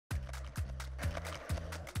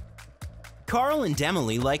Carl and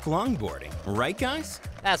Emily like longboarding, right guys?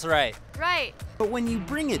 That's right. Right. But when you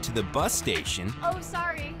bring it to the bus station, Oh,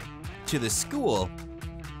 sorry. to the school,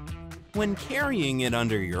 when carrying it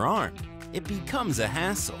under your arm, it becomes a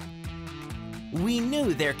hassle. We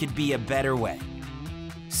knew there could be a better way.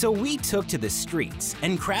 So we took to the streets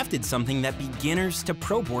and crafted something that beginners to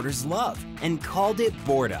pro boarders love and called it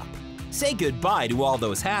BoardUp. Say goodbye to all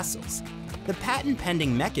those hassles. The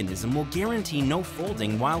patent-pending mechanism will guarantee no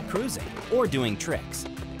folding while cruising or doing tricks.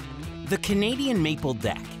 The Canadian maple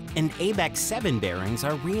deck and ABEX 7 bearings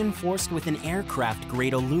are reinforced with an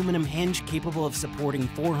aircraft-grade aluminum hinge capable of supporting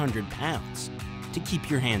 400 pounds. To keep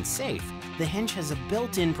your hands safe, the hinge has a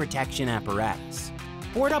built-in protection apparatus.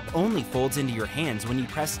 BoardUp only folds into your hands when you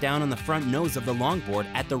press down on the front nose of the longboard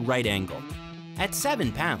at the right angle. At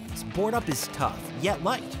 7 pounds, BoardUp is tough, yet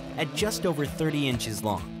light, at just over 30 inches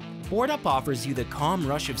long. BoardUp offers you the calm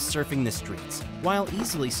rush of surfing the streets, while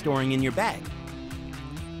easily storing in your bag,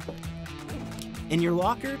 in your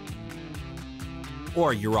locker,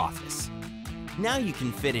 or your office. Now you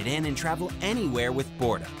can fit it in and travel anywhere with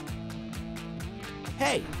BoardUp.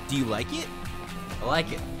 Hey, do you like it? I like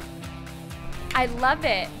it. I love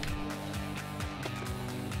it.